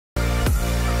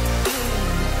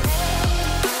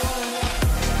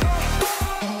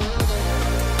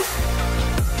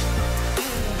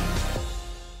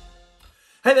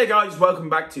Hey there guys, welcome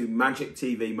back to Magic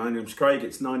TV. My name's Craig,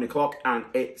 it's 9 o'clock and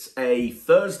it's a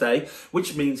Thursday,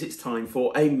 which means it's time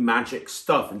for a magic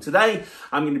stuff. And today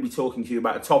I'm going to be talking to you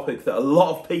about a topic that a lot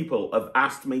of people have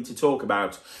asked me to talk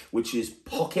about, which is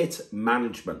pocket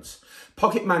management.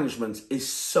 Pocket management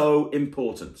is so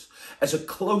important. As a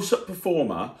close-up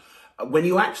performer, when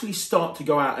you actually start to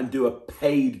go out and do a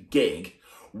paid gig,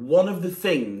 one of the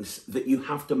things that you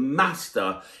have to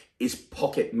master is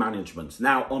pocket management.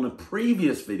 Now, on a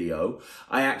previous video,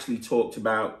 I actually talked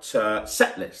about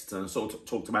set lists and sort of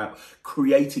talked about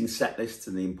creating set lists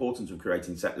and the importance of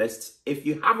creating set lists. If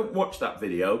you haven't watched that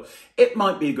video, it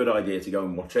might be a good idea to go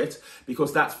and watch it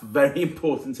because that's very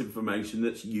important information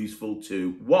that's useful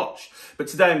to watch. But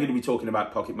today I'm going to be talking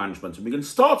about pocket management, and we're going to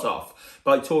start off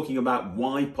by talking about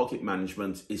why pocket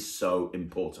management is so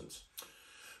important.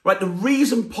 Right, the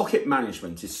reason pocket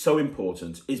management is so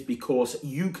important is because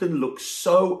you can look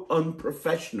so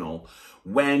unprofessional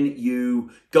when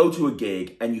you go to a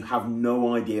gig and you have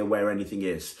no idea where anything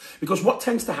is. Because what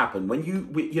tends to happen when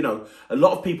a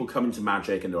lot of people come into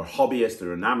magic and they're a hobbyist,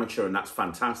 they're an amateur, and that's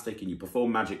fantastic, and you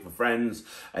perform magic for friends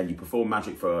and you perform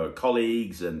magic for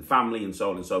colleagues and family and so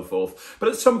on and so forth. But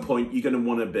at some point, you're going to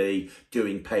want to be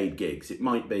doing paid gigs. It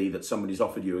might be that somebody's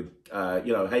offered you,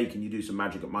 hey, can you do some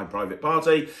magic at my private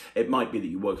party? It might be that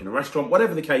you work in a restaurant,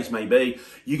 whatever the case may be,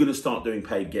 you're going to start doing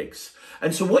paid gigs.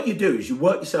 And so what you do is you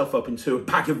work yourself up into a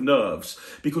bag of nerves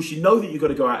because you know that you've got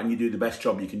to go out and you do the best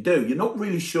job you can do. You're not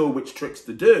really sure which tricks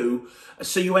to do,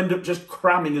 so you end up just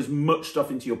cramming as much stuff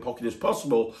into your pocket as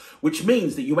possible, which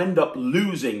means that you end up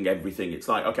losing everything. It's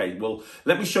like, okay, well,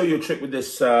 let me show you a trick with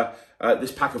this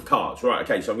this pack of cards. Right,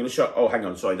 okay, so I'm going to show... Oh, hang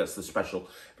on, sorry, that's the special.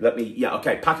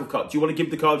 Okay, pack of cards. Do you want to give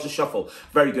the cards a shuffle?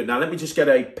 Very good. Now, let me just get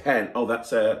a pen. Oh,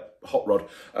 that's a hot rod.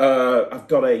 I've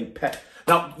got a pen.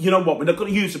 Now, you know what? We're not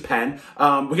going to use a pen.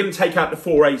 We're going to take out the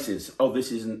 4 aces. Oh,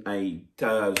 this isn't a...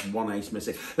 there's 1 ace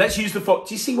missing. Let's use the 4...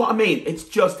 Do you see what I mean? It's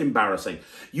just embarrassing.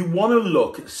 You want to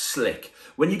look slick.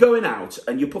 When you're going out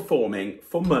and you're performing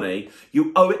for money,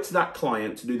 you owe it to that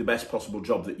client to do the best possible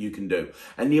job that you can do.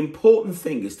 And the important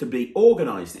thing is to be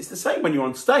organised. It's the same when you're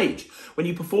on stage. When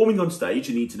you're performing on stage,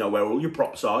 you need to know where all your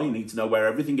props are. You need to know where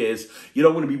everything is. You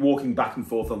don't want to be walking back and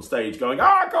forth on stage going,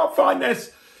 I can't find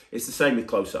this. It's the same with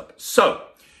close-up. So,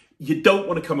 you don't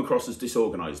want to come across as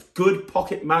disorganised. Good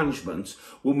pocket management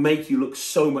will make you look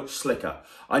so much slicker.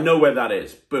 I know where that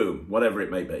is. Boom, whatever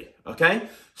it may be. Okay?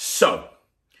 So,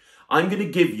 I'm going to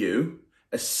give you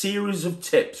a series of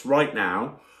tips right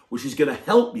now, which is going to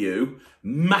help you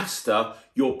master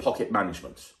your pocket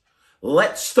management.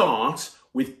 Let's start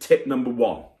with tip number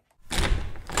 1.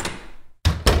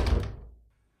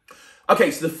 Okay,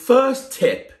 so the first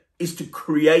tip is to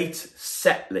create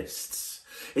set lists.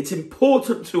 It's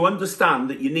important to understand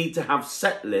that you need to have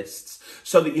set lists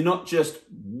so that you're not just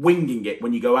winging it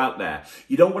when you go out there.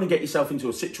 You don't want to get yourself into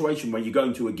a situation where you're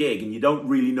going to a gig and you don't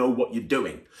really know what you're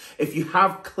doing. If you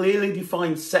have clearly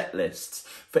defined set lists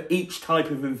for each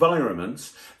type of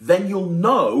environment, then you'll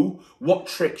know what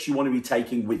tricks you want to be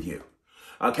taking with you.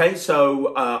 Okay,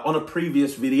 so on a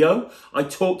previous video, I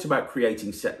talked about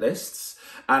creating set lists.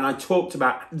 And I talked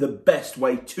about the best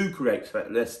way to create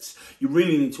set lists. You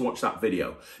really need to watch that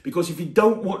video. Because if you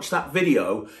don't watch that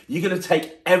video, you're going to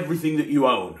take everything that you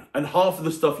own. And half of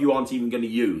the stuff you aren't even going to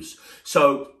use.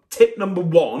 So tip number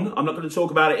 1, I'm not going to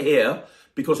talk about it here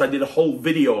because I did a whole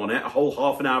video on it, a whole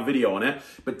half-an-hour video on it.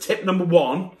 But tip number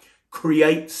 1,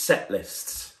 create set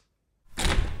lists.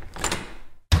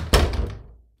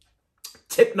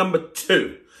 Tip number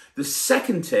 2. The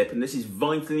second tip, and this is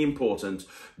vitally important,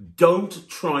 don't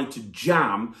try to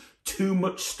jam too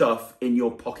much stuff in your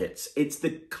pockets. It's the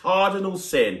cardinal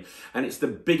sin, and it's the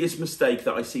biggest mistake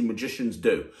that I see magicians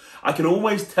do. I can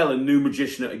always tell a new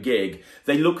magician at a gig,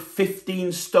 they look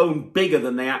 15 stone bigger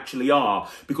than they actually are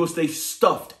because they've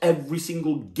stuffed every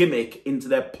single gimmick into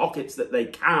their pockets that they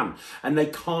can, and they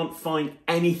can't find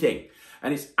anything.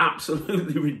 And it's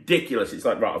absolutely ridiculous. It's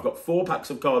like, right, I've got 4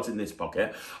 packs of cards in this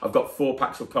pocket. I've got 4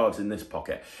 packs of cards in this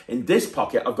pocket. In this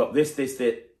pocket, I've got this.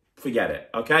 Forget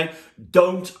it, okay?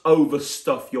 Don't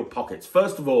overstuff your pockets.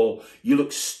 First of all, you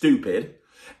look stupid.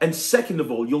 And second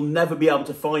of all, you'll never be able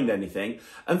to find anything.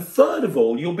 And third of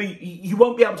all, you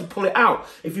won't be able to pull it out.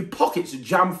 If your pockets are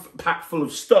jam-packed full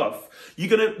of stuff, you're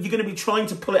gonna be trying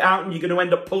to pull it out and you're gonna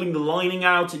end up pulling the lining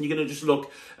out and you're gonna just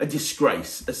look a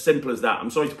disgrace. As simple as that. I'm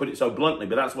sorry to put it so bluntly,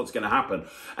 but that's what's gonna happen.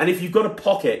 And if you've got a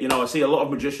pocket, I see a lot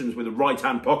of magicians with a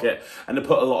right-hand pocket and they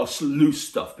put a lot of loose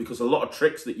stuff because a lot of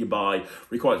tricks that you buy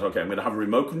requires, okay, I'm gonna have a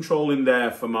remote control in there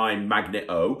for my magnet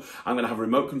O. I'm gonna have a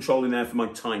remote control in there for my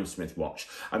Timesmith watch.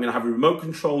 I'm going to have a remote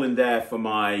control in there for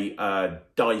my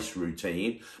dice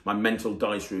routine, my mental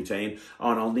dice routine.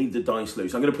 Oh, and I'll need the dice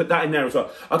loose. I'm going to put that in there as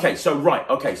well. Okay, so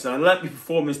let me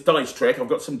perform this dice trick. I've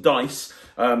got some dice.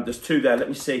 There's 2 there. Let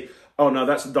me see. Oh no,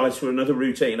 that's a dice for another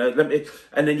routine.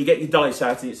 And then you get your dice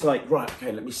out, and it's like, right,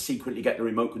 okay, let me secretly get the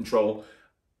remote control.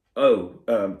 Oh,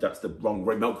 that's the wrong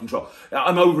remote control.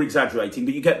 I'm over-exaggerating,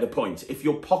 but you get the point. If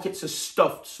your pockets are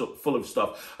stuffed full of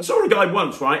stuff. I saw a guy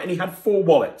once, right, and he had 4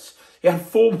 wallets. He had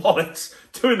 4 wallets,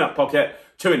 2 in that pocket,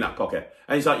 2 in that pocket.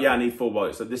 And he's like, yeah, I need 4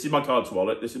 wallets. So this is my cards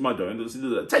wallet, this is my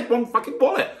doing, take 1 fucking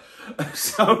wallet.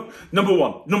 So, number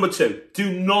 1. Number 2,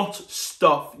 do not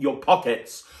stuff your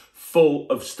pockets full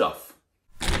of stuff.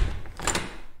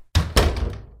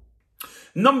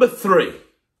 Number 3,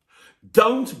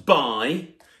 don't buy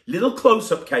little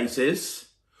close-up cases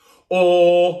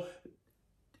or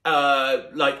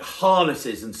like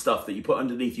harnesses and stuff that you put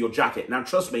underneath your jacket. Now,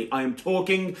 trust me, I am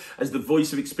talking as the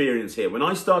voice of experience here. When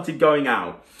I started going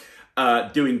out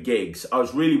doing gigs, I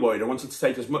was really worried. I wanted to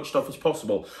take as much stuff as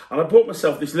possible. And I bought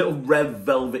myself this little red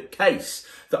velvet case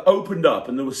that opened up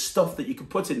and there was stuff that you could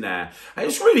put in there. And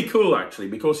it's really cool, actually,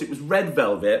 because it was red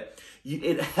velvet.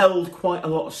 It held quite a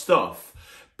lot of stuff.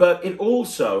 But it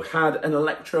also had an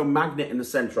electromagnet in the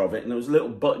centre of it, and there was a little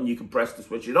button you could press to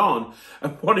switch it on.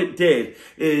 And what it did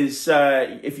is,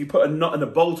 if you put a nut and a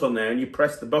bolt on there and you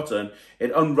press the button,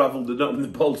 it unravelled the nut and the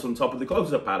bolt on top of the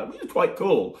close-up paddle, which is quite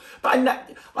cool. But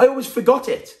I always forgot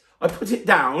it. I put it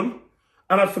down,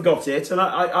 and I forgot it, and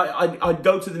I'd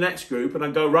go to the next group, and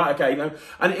I'd go, right, okay,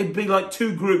 and it'd be like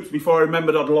 2 groups before I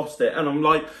remembered I'd lost it, and I'm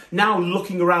like, now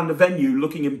looking around the venue,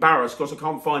 looking embarrassed, because I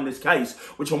can't find this case,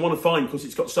 which I want to find, because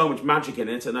it's got so much magic in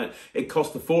it, and it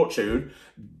cost a fortune.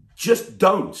 Just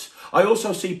don't. I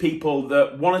also see people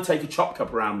that want to take a chop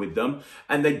cup around with them,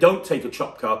 and they don't take a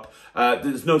chop cup.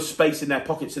 There's no space in their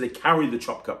pocket, so they carry the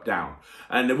chop cup down.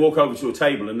 And they walk over to a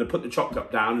table, and they put the chop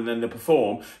cup down, and then they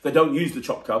perform. They don't use the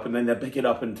chop cup, and then they pick it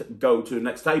up and go to the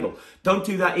next table. Don't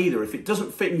do that either. If it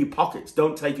doesn't fit in your pockets,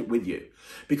 don't take it with you.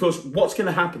 Because what's going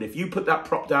to happen if you put that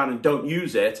prop down and don't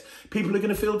use it, people are going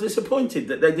to feel disappointed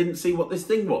that they didn't see what this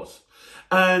thing was.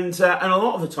 And a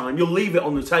lot of the time, you'll leave it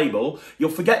on the table, you'll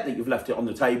forget that you've left it on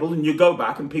the table, and you go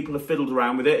back and people have fiddled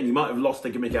around with it, and you might have lost a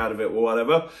gimmick out of it or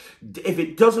whatever. If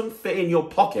it doesn't fit in your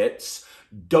pockets,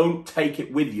 don't take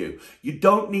it with you. You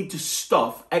don't need to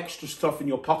stuff extra stuff in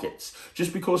your pockets.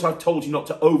 Just because I've told you not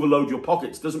to overload your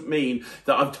pockets doesn't mean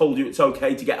that I've told you it's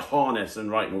okay to get harness and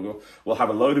right, we'll have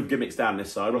a load of gimmicks down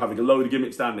this side, we'll have a load of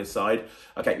gimmicks down this side.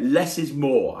 Okay, less is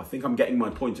more. I think I'm getting my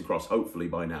point across, hopefully,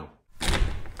 by now.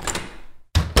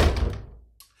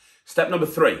 Step number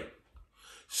 3,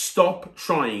 stop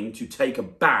trying to take a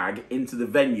bag into the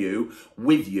venue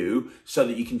with you so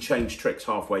that you can change tricks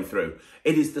halfway through.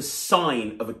 It is the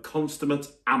sign of a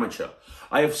consummate amateur.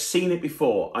 I have seen it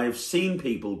before. I have seen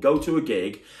people go to a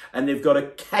gig and they've got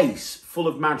a case full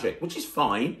of magic, which is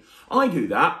fine. I do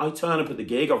that. I turn up at the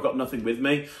gig. I've got nothing with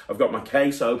me. I've got my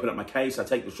case. I open up my case. I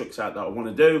take the tricks out that I want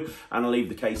to do, and I leave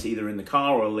the case either in the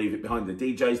car or I'll leave it behind the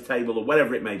DJ's table or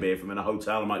whatever it may be. If I'm in a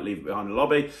hotel, I might leave it behind the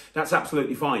lobby. That's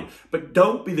absolutely fine. But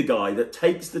don't be the guy that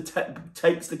takes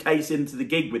the case into the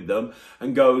gig with them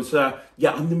and goes,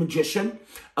 yeah, I'm the magician.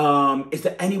 Is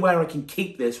there anywhere I can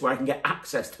keep this where I can get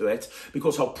access to it?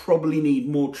 Because I'll probably need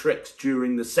more tricks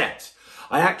during the set.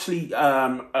 I actually,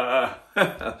 I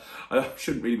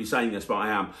shouldn't really be saying this, but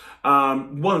I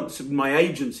am. Once, my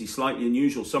agency, Slightly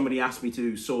Unusual, somebody asked me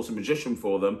to source a magician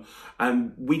for them,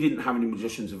 and we didn't have any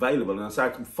magicians available. And I said, I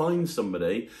can find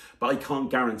somebody, but I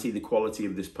can't guarantee the quality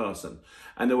of this person.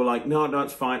 And they were like, no,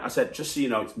 it's fine. I said, just so you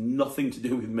know, it's nothing to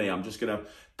do with me. I'm just going to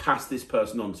pass this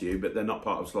person on to you, but they're not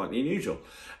part of Slightly Unusual.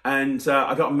 And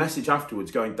I got a message afterwards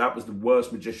going, that was the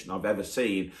worst magician I've ever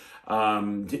seen.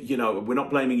 You know, we're not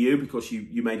blaming you because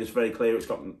you made us very clear it's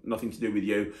got nothing to do with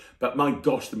you. But my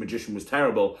gosh, the magician was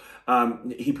terrible.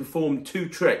 He performed 2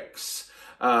 tricks.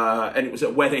 And it was at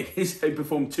a wedding. He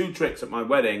performed 2 tricks at my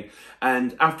wedding.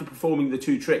 And after performing the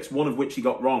 2 tricks, one of which he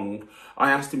got wrong, I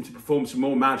asked him to perform some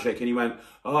more magic. And he went,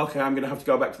 oh, okay, I'm going to have to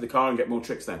go back to the car and get more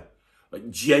tricks then. Like,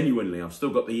 genuinely, I've still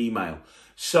got the email.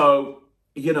 So,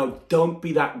 you know, don't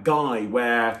be that guy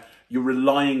where you're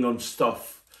relying on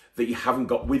stuff that you haven't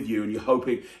got with you and you're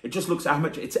hoping. It just looks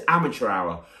amateur. It's amateur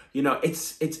hour. You know,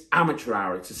 it's amateur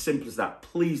hour. It's as simple as that.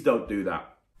 Please don't do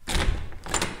that.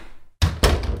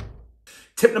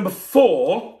 Tip number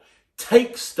 4,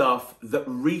 take stuff that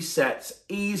resets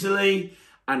easily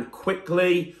and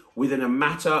quickly within a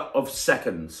matter of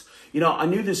seconds. You know, I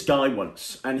knew this guy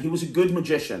once and he was a good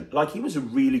magician. Like, he was a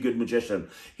really good magician.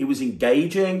 He was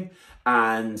engaging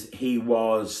and he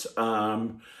was,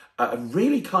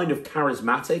 really kind of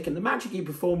charismatic, and the magic he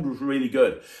performed was really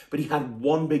good. But he had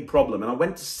one big problem, and I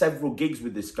went to several gigs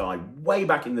with this guy way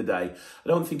back in the day. I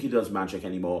don't think he does magic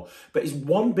anymore. But his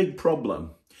one big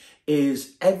problem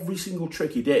is every single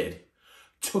trick he did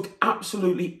took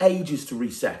absolutely ages to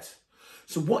reset.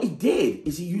 So what he did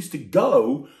is he used to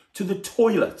go to the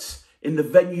toilets in the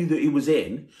venue that he was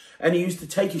in, and he used to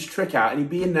take his trick out, and he'd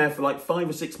be in there for like 5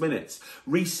 or 6 minutes,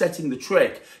 resetting the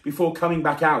trick before coming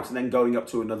back out and then going up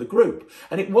to another group.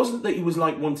 And it wasn't that he was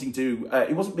like wanting to,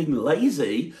 he wasn't being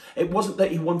lazy. It wasn't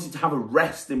that he wanted to have a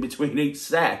rest in between each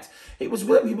set. It was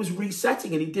that he was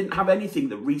resetting, and he didn't have anything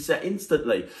that reset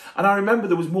instantly. And I remember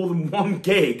there was more than one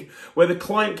gig where the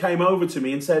client came over to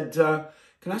me and said,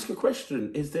 can I ask a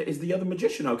question? Is the other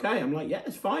magician okay? I'm like, yeah,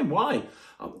 it's fine. Why?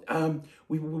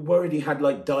 We were worried he had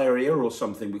like diarrhea or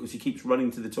something because he keeps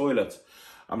running to the toilet.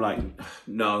 I'm like,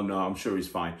 no, I'm sure he's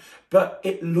fine. But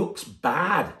it looks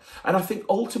bad. And I think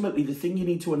ultimately the thing you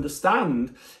need to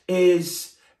understand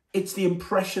is it's the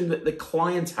impression that the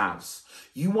client has.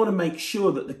 You want to make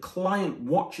sure that the client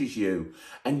watches you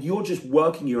and you're just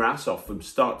working your ass off from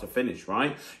start to finish,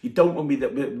 right? You don't want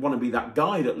to be that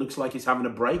guy that looks like he's having a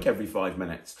break every 5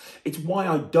 minutes. It's why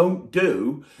I don't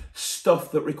do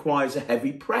stuff that requires a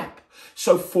heavy prep.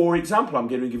 So for example, I'm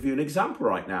going to give you an example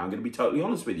right now. I'm going to be totally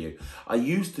honest with you. I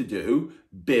used to do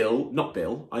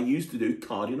I used to do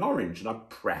card in orange, and I'd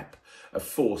prep a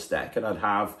 4 deck, and I'd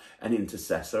have an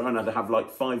intercessor, and I'd have like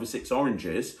 5 or 6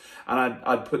 oranges, and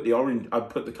I'd put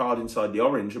the card inside the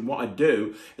orange, and what I'd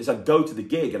do is I'd go to the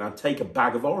gig and I'd take a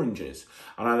bag of oranges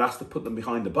and I'd ask to put them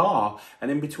behind the bar, and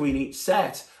in between each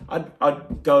set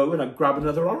I'd go and I'd grab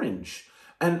another orange.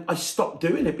 And I stopped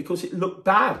doing it because it looked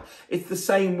bad. It's the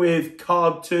same with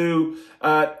card 2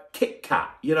 Kit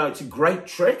Kat. You know, it's a great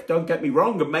trick, don't get me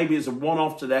wrong, and maybe it's a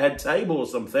one-off to the head table or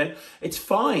something. It's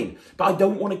fine, but I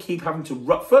don't want to keep having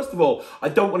to... First of all, I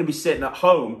don't want to be sitting at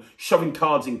home shoving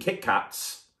cards in Kit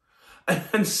Kats.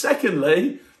 And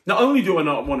secondly, not only do I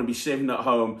not want to be sitting at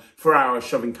home for hours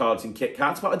shoving cards in Kit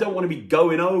Kats, but I don't want to be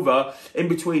going over in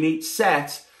between each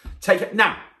set.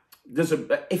 Now,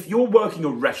 if you're working a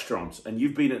restaurant and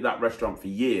you've been at that restaurant for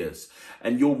years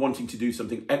and you're wanting to do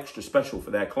something extra special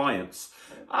for their clients,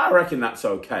 I reckon that's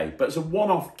okay. But it's a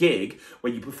one-off gig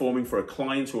where you're performing for a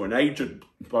client or an agent,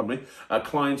 a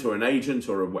client or an agent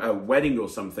or a wedding or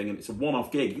something, and it's a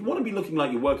one-off gig. You want to be looking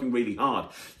like you're working really hard.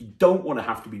 You don't want to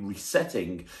have to be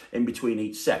resetting in between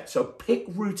each set. So pick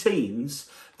routines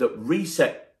that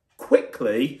reset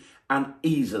quickly and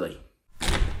easily.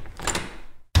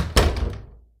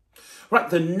 Right,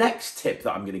 the next tip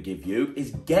that I'm going to give you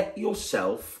is get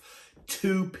yourself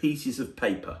 2 pieces of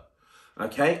paper,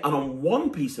 okay? And on one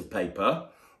piece of paper,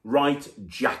 write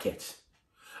jacket.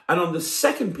 And on the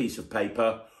second piece of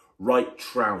paper, write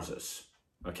trousers,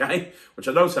 okay? Which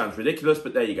I know sounds ridiculous,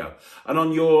 but there you go. And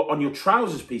on your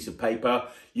trousers piece of paper,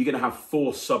 you're going to have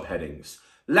 4 subheadings.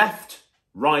 Left,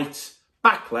 right,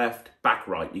 back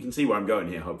right. You can see where I'm going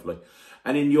here, hopefully.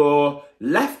 And in your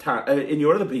in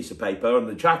your other piece of paper on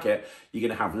the jacket, you're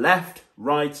going to have left,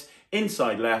 right,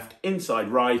 inside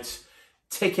right,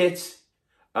 ticket,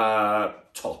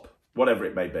 top, whatever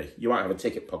it may be. You might have a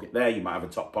ticket pocket there, you might have a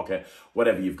top pocket,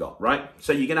 whatever you've got, right?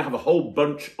 So you're going to have a whole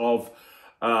bunch of,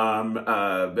 you're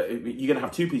going to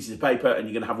have 2 pieces of paper and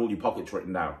you're going to have all your pockets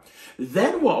written down.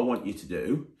 Then what I want you to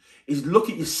do is look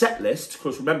at your set list,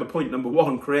 because remember point number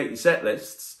 1, create your set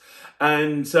lists.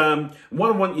 And what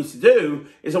I want you to do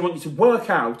is I want you to work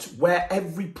out where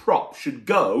every prop should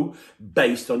go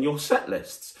based on your set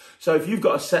lists. So if you've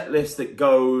got a set list that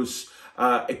goes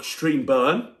extreme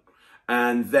burn,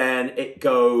 and then it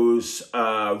goes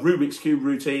Rubik's Cube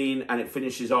routine, and it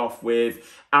finishes off with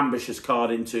ambitious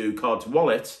card into card to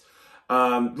wallet.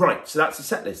 Right, so that's a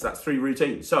set list. That's 3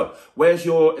 routines. So where's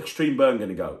your extreme burn going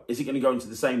to go? Is it going to go into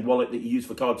the same wallet that you use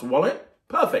for card to wallet?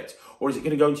 Perfect. Or is it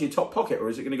going to go into your top pocket, or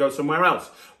is it going to go somewhere else?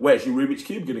 Where's your Rubik's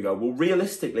Cube going to go? Well,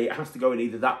 realistically, it has to go in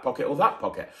either that pocket or that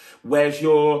pocket. Where's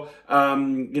your,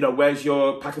 where's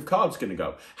your pack of cards going to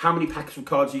go? How many packs of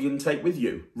cards are you going to take with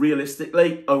you?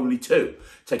 Realistically, only 2.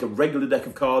 Take a regular deck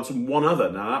of cards and 1 other.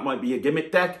 Now, that might be a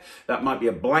gimmick deck. That might be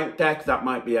a blank deck. That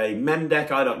might be a mem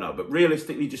deck. I don't know. But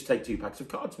realistically, just take 2 packs of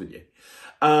cards with you.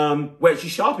 Where's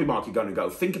your Sharpie marker going to go?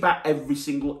 Think about every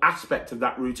single aspect of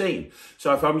that routine.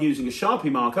 So if I'm using a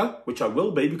Sharpie marker, which I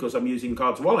will be because I'm using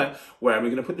card to wallet, where am I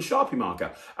going to put the Sharpie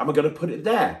marker? Am I going to put it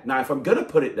there? Now, if I'm going to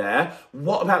put it there,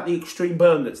 what about the extreme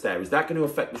burn that's there? Is that going to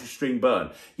affect the extreme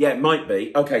burn? Yeah, it might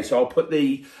be. Okay, so I'll put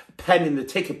the pen in the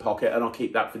ticket pocket and I'll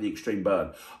keep that for the extreme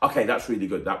burn. Okay, that's really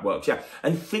good. That works, yeah.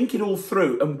 And think it all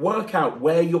through and work out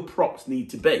where your props need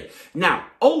to be. Now,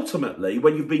 ultimately,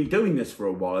 when you've been doing this for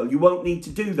a while, you won't need to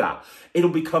do that. It'll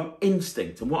become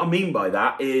instinct. And what I mean by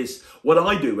that is what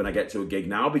I do when I get to a gig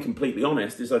now, I'll be completely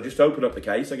honest, is I just open up the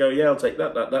case. I go, yeah, I'll take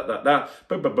that.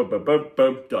 Boom, boom, boom, boom, boom,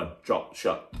 boom, done. Drop,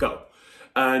 shut, go.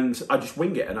 And I just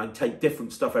wing it and I take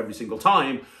different stuff every single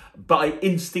time, but I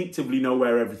instinctively know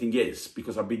where everything is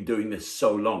because I've been doing this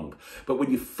so long. But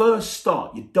when you first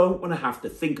start, you don't want to have to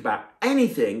think about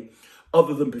anything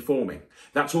other than performing.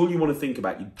 That's all you want to think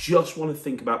about. You just want to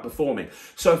think about performing.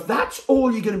 So if that's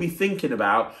all you're going to be thinking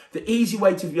about, the easy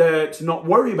way to not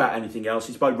worry about anything else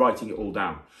is by writing it all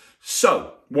down.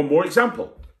 So one more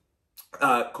example,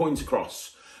 coins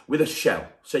across with a shell.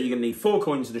 So you're going to need 4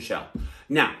 coins and a shell.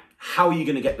 Now, how are you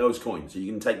going to get those coins? Are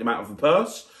you going to take them out of a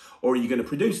purse or are you going to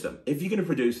produce them? If you're going to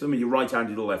produce them, are you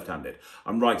right-handed or left-handed?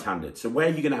 I'm right-handed. So where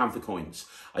are you going to have the coins?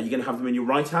 Are you going to have them in your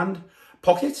right hand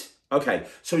pocket? Okay,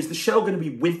 so is the shell going to be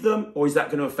with them or is that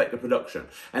going to affect the production?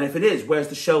 And if it is, where's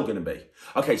the shell going to be?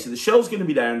 Okay, so the shell's going to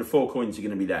be there and the 4 coins are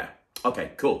going to be there.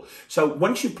 Okay, cool. So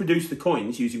once you've produced the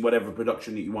coins using whatever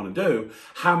production that you want to do,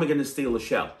 how am I going to steal the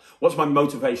shell? What's my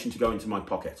motivation to go into my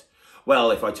pocket?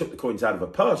 Well, if I took the coins out of a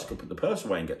purse, I could put the purse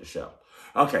away and get the shell.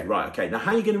 Okay, right, okay. Now,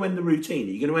 how are you going to end the routine?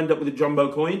 Are you going to end up with a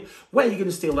jumbo coin? Where are you going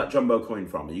to steal that jumbo coin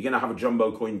from? Are you going to have a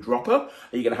jumbo coin dropper? Are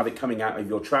you going to have it coming out of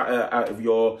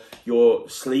your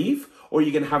sleeve? Or are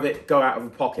you going to have it go out of a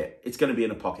pocket? It's going to be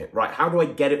in a pocket, right? How do I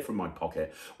get it from my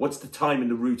pocket? What's the time in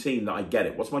the routine that I get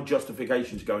it? What's my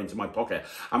justification to go into my pocket?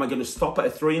 Am I going to stop at a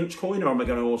 3-inch coin or am I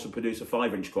going to also produce a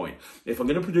 5-inch coin? If I'm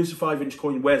going to produce a 5-inch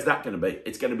coin, where's that going to be?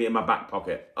 It's going to be in my back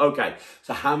pocket. Okay,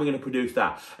 so how am I going to produce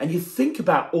that? And you think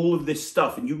about all of this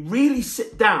stuff and you really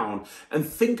sit down and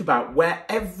think about where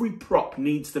every prop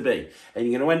needs to be. And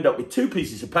you're going to end up with 2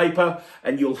 pieces of paper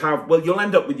and you'll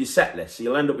end up with your set list. So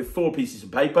you'll end up with 4 pieces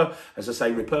of paper. As I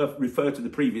say, refer to the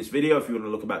previous video if you want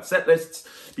to look about set lists.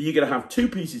 But you're going to have 2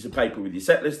 pieces of paper with your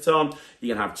set lists on.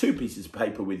 You're going to have 2 pieces of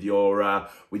paper with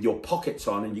your pockets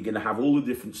on, and you're going to have all the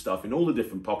different stuff in all the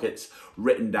different pockets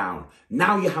written down.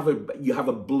 Now you have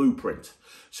a blueprint.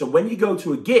 So when you go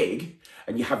to a gig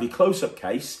and you have your close-up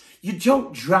case, you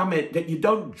don't jam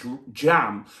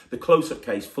the close-up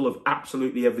case full of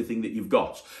absolutely everything that you've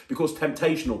got because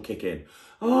temptation will kick in.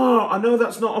 Oh, I know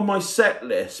that's not on my set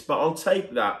list, but I'll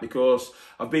take that because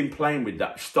I've been playing with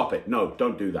that. Stop it. No,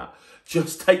 don't do that.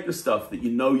 Just take the stuff that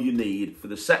you know you need for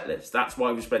the set list. That's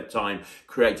why we spent time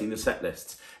creating the set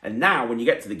lists. And now when you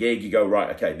get to the gig, you go,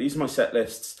 right, okay, these are my set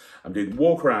lists. I'm doing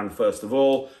walk around first of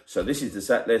all. So this is the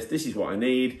set list. This is what I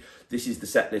need. This is the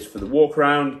set list for the walk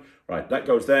around. Right, that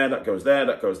goes there, that goes there,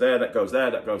 that goes there, that goes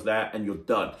there, that goes there, and you're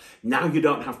done. Now you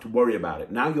don't have to worry about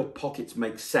it. Now your pockets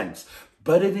make sense.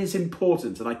 But it is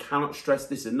important, and I cannot stress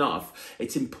this enough,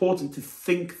 it's important to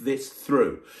think this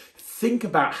through. Think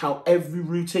about how every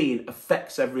routine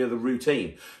affects every other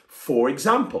routine. For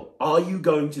example, are you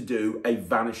going to do a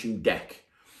vanishing deck?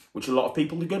 Which a lot of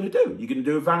people are going to do. You're going to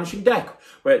do a vanishing deck,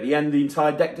 where at the end the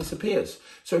entire deck disappears.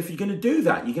 So if you're going to do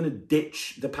that, you're going to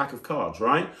ditch the pack of cards,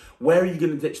 right? Where are you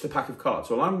going to ditch the pack of cards?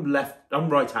 Well, I'm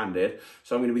right-handed,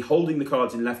 so I'm going to be holding the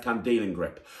cards in left-hand dealing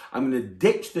grip. I'm going to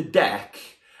ditch the deck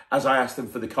as I asked them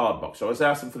for the card box. So as I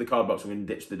asked them for the card box, I'm going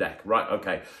to ditch the deck. Right,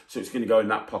 okay, so it's going to go in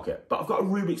that pocket. But I've got a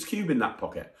Rubik's Cube in that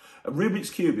pocket. A Rubik's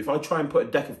Cube, if I try and put a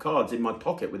deck of cards in my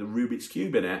pocket with a Rubik's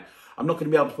Cube in it, I'm not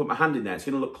going to be able to put my hand in there. It's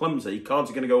going to look clumsy.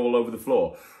 Cards are going to go all over the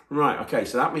floor. Right, okay,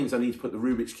 so that means I need to put the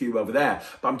Rubik's Cube over there.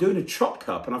 But I'm doing a chop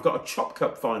cup, and I've got a chop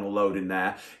cup final load in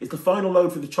there. Is the final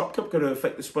load for the chop cup going to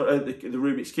affect the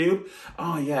Rubik's Cube?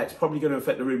 Oh, yeah, it's probably going to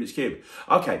affect the Rubik's Cube.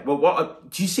 Okay, well,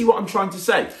 do you see what I'm trying to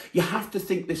say? You have to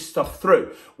think this stuff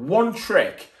through. One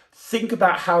trick, think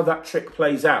about how that trick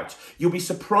plays out. You'll be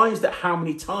surprised at how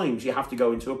many times you have to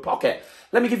go into a pocket.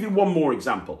 Let me give you one more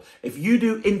example. If you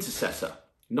do intercessor,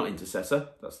 not intercessor,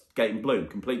 that's Gate and Bloom,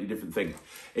 completely different thing.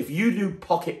 If you do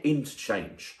pocket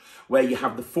interchange, where you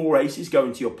have the 4 aces go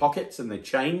into your pockets and they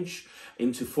change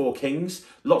into 4 kings,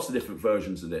 lots of different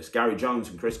versions of this. Gary Jones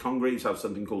and Chris Congreves have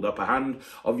something called Upper Hand.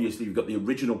 Obviously, you've got the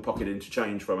original pocket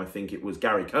interchange from, I think it was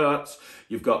Gary Kurtz.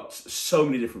 You've got so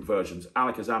many different versions.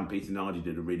 Alakazam, Peter Nardi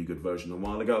did a really good version a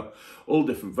while ago. All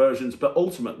different versions, but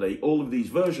ultimately, all of these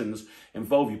versions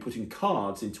involve you putting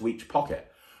cards into each pocket.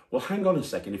 Well, hang on a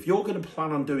second. If you're going to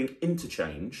plan on doing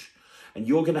interchange and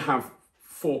you're going to have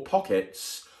 4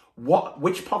 pockets,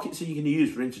 which pockets are you going to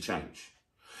use for interchange?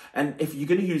 And if you're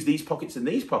going to use these pockets and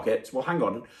these pockets, well, hang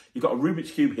on. You've got a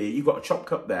Rubik's Cube here. You've got a chop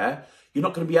cup there. You're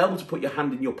not going to be able to put your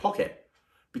hand in your pocket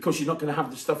because you're not going to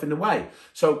have the stuff in the way.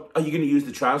 So are you going to use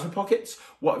the trouser pockets?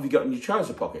 What have you got in your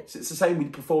trouser pockets? It's the same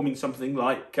with performing something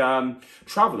like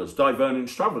Travellers, divergent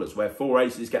Travellers, where 4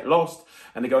 aces get lost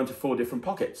and they go into 4 different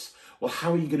pockets. Well,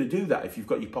 how are you going to do that if you've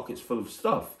got your pockets full of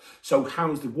stuff? So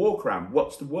how's the workaround?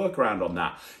 What's the workaround on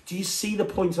that? Do you see the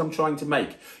point I'm trying to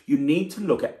make? You need to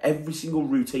look at every single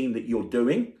routine that you're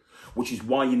doing, which is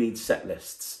why you need set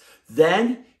lists.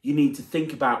 Then you need to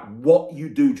think about what you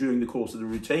do during the course of the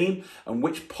routine and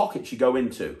which pockets you go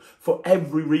into for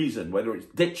every reason, whether it's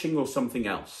ditching or something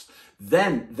else.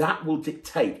 Then that will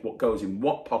dictate what goes in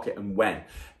what pocket and when.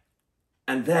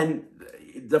 And then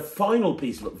the final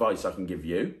piece of advice I can give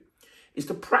you is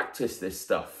to practice this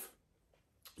stuff.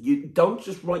 You don't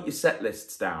just write your set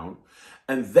lists down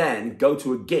and then go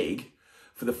to a gig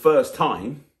for the first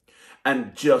time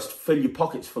and just fill your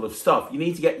pockets full of stuff. You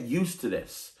need to get used to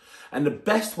this. And the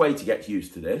best way to get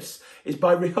used to this is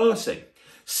by rehearsing.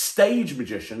 Stage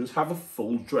magicians have a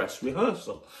full dress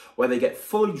rehearsal where they get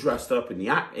fully dressed up in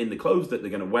the clothes that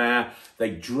they're going to wear. They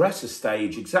dress a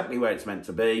stage exactly where it's meant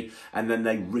to be, and then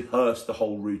they rehearse the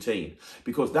whole routine.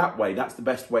 Because that way, that's the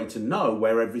best way to know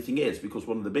where everything is. Because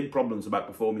one of the big problems about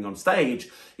performing on stage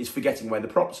is forgetting where the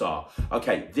props are.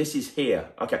 Okay, this is here.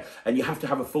 Okay, and you have to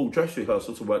have a full dress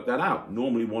rehearsal to work that out.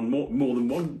 Normally more than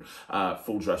one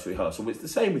full dress rehearsal. It's the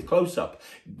same with close-up.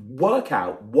 Work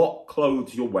out what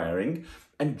clothes you're wearing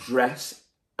and dress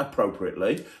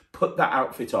appropriately, put that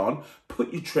outfit on,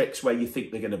 put your tricks where you think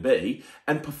they're going to be,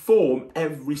 and perform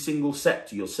every single set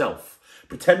to yourself.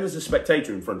 Pretend there's a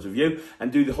spectator in front of you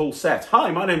and do the whole set.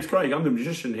 Hi, my name's Craig, I'm the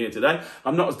magician here today.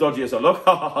 I'm not as dodgy as I look,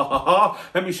 ha ha ha ha ha.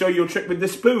 Let me show you a trick with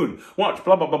this spoon. Watch,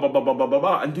 blah, blah, blah, blah, blah, blah, blah,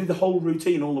 blah, and do the whole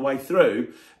routine all the way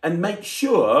through and make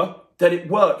sure that it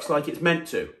works like it's meant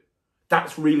to.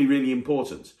 That's really, really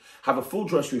important. Have a full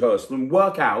dress rehearsal and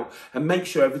work out and make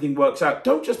sure everything works out.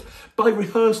 Don't just, by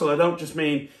rehearsal, I don't just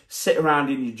mean sit around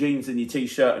in your jeans and your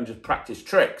t-shirt and just practice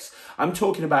tricks. I'm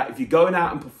talking about if you're going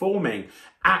out and performing,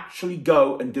 actually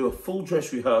go and do a full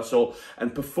dress rehearsal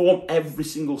and perform every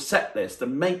single set list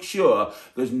and make sure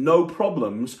there's no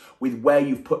problems with where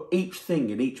you've put each thing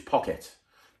in each pocket.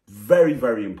 Very,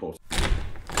 very important.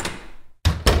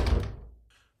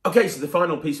 Okay, so the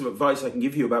final piece of advice I can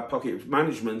give you about pocket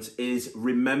management is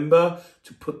remember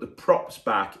to put the props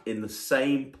back in the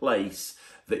same place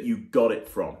that you got it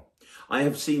from. I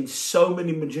have seen so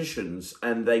many magicians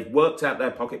and they've worked out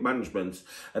their pocket management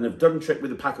and have done a trick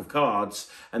with a pack of cards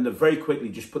and they've very quickly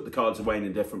just put the cards away in a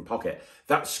different pocket.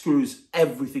 That screws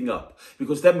everything up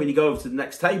because then when you go over to the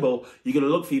next table, you're going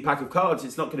to look for your pack of cards,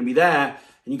 it's not going to be there.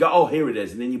 And you go, oh, here it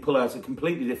is. And then you pull out a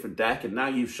completely different deck. And now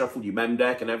you've shuffled your mem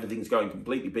deck and everything's going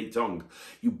completely beat-tongue.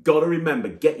 You've got to remember,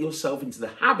 get yourself into the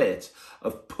habit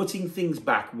of putting things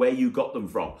back where you got them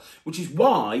from. Which is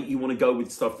why you want to go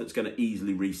with stuff that's going to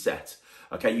easily reset.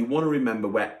 Okay, you want to remember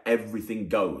where everything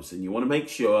goes. And you want to make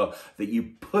sure that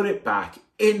you put it back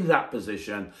in that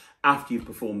position after you've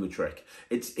performed the trick.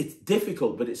 It's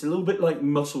difficult, but it's a little bit like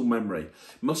muscle memory.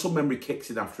 Muscle memory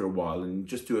kicks in after a while and you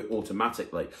just do it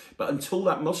automatically. But until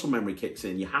that muscle memory kicks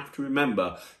in, you have to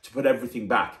remember to put everything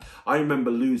back. I remember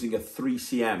losing a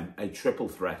 3cm, a triple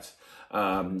threat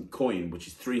coin, which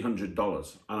is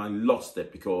 $300. And I lost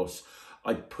it because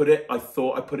I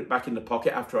thought I put it back in the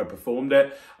pocket after I performed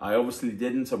it. I obviously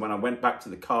didn't. And when I went back to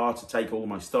the car to take all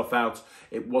my stuff out,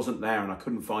 it wasn't there and I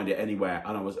couldn't find it anywhere.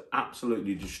 And I was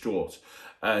absolutely distraught.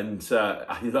 And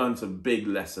I learned a big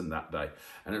lesson that day.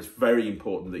 And it's very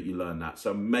important that you learn that.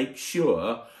 So make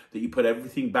sure that you put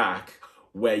everything back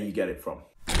where you get it from.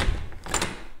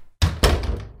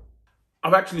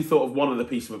 I've actually thought of one other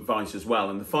piece of advice as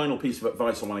well. And the final piece of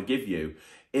advice I want to give you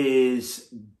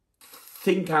is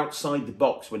think outside the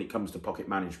box when it comes to pocket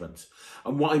management.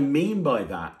 And what I mean by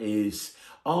that is,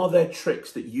 are there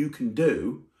tricks that you can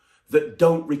do that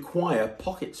don't require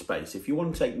pocket space? If you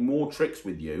want to take more tricks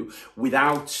with you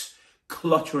without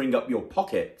cluttering up your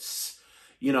pockets,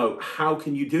 you know, how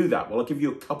can you do that? Well, I'll give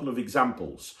you a couple of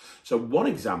examples. So one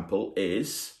example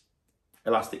is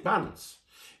elastic bands.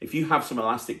 If you have some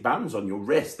elastic bands on your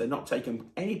wrist, they're not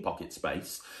taking any pocket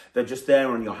space. They're just there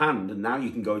on your hand. And now you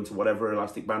can go into whatever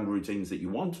elastic band routines that you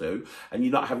want to, and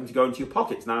you're not having to go into your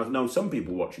pockets. Now, I know some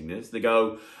people watching this, they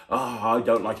go, oh, I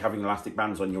don't like having elastic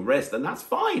bands on your wrist. And that's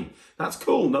fine. That's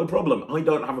cool. No problem. I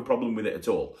don't have a problem with it at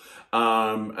all.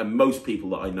 And most people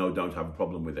that I know don't have a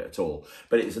problem with it at all.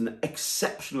 But it's an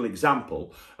exceptional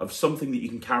example of something that you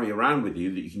can carry around with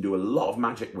you, that you can do a lot of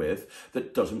magic with,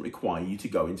 that doesn't require you to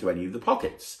go into any of the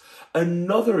pockets. pockets.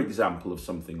 Another example of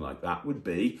something like that would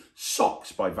be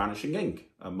Socks by Vanishing Ink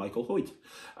and Michael Hoyt.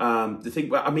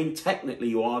 Technically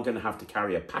you are going to have to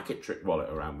carry a packet trick wallet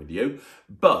around with you,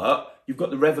 but you've got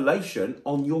the revelation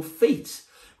on your feet,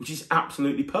 which is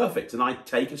absolutely perfect. And I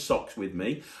take a socks with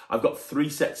me. I've got 3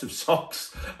 sets of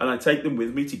socks and I take them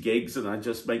with me to gigs, and I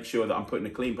just make sure that I'm putting a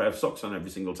clean pair of socks on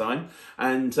every single time.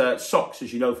 And socks,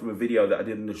 as you know from a video that I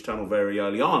did on this channel very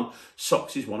early on,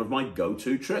 socks is one of my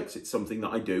go-to tricks. It's something that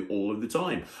I do all of the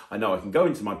time. I know I can go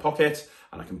into my pocket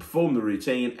and I can perform the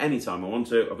routine anytime I want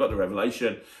to. I've got the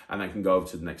revelation and I can go over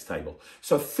to the next table.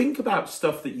 So think about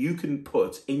stuff that you can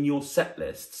put in your set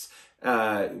lists,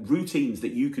 routines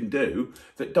that you can do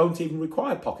that don't even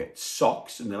require pockets.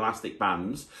 Socks and elastic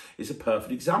bands is a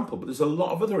perfect example, but there's a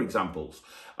lot of other examples.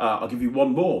 I'll give you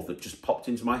one more that just popped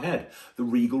into my head. The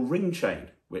Regal ring chain,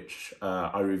 which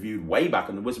I reviewed way back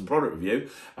on the Wisdom product review,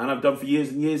 and I've done for years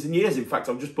and years and years. In fact,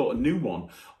 I've just bought a new one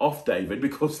off David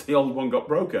because the old one got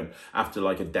broken after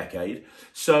like a decade.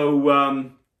 So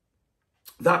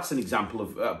that's an example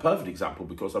of a perfect example,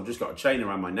 because I've just got a chain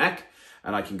around my neck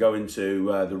and I can go into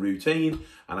the routine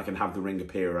and I can have the ring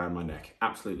appear around my neck.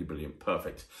 Absolutely brilliant.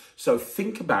 Perfect. So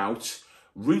think about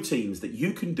routines that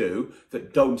you can do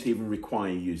that don't even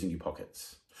require using your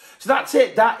pockets. So that's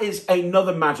it. That is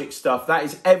another magic stuff. That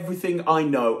is everything I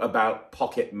know about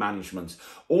pocket management.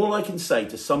 All I can say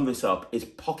to sum this up is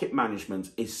pocket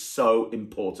management is so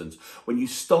important. When you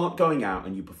start going out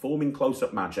and you're performing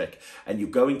close-up magic and you're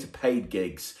going to paid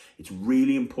gigs, it's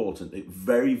really important that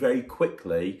very, very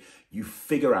quickly you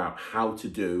figure out how to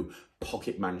do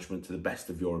pocket management to the best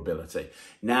of your ability.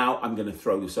 Now I'm going to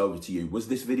throw this over to you. Was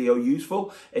this video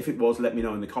useful? If it was, let me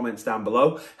know in the comments down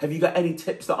below. Have you got any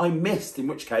tips that I missed? In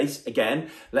which case,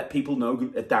 again, let people know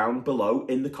down below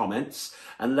in the comments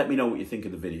and let me know what you think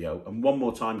of the video. And one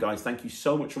more time, guys, thank you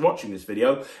so much for watching this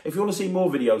video. If you want to see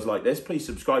more videos like this, please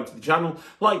subscribe to the channel,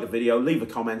 like the video, leave a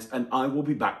comment, and I will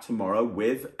be back tomorrow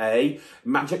with a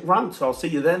magic rant. I'll see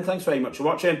you then. Thanks very much for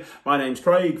watching. My name's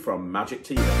Craig from Magic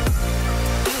TV.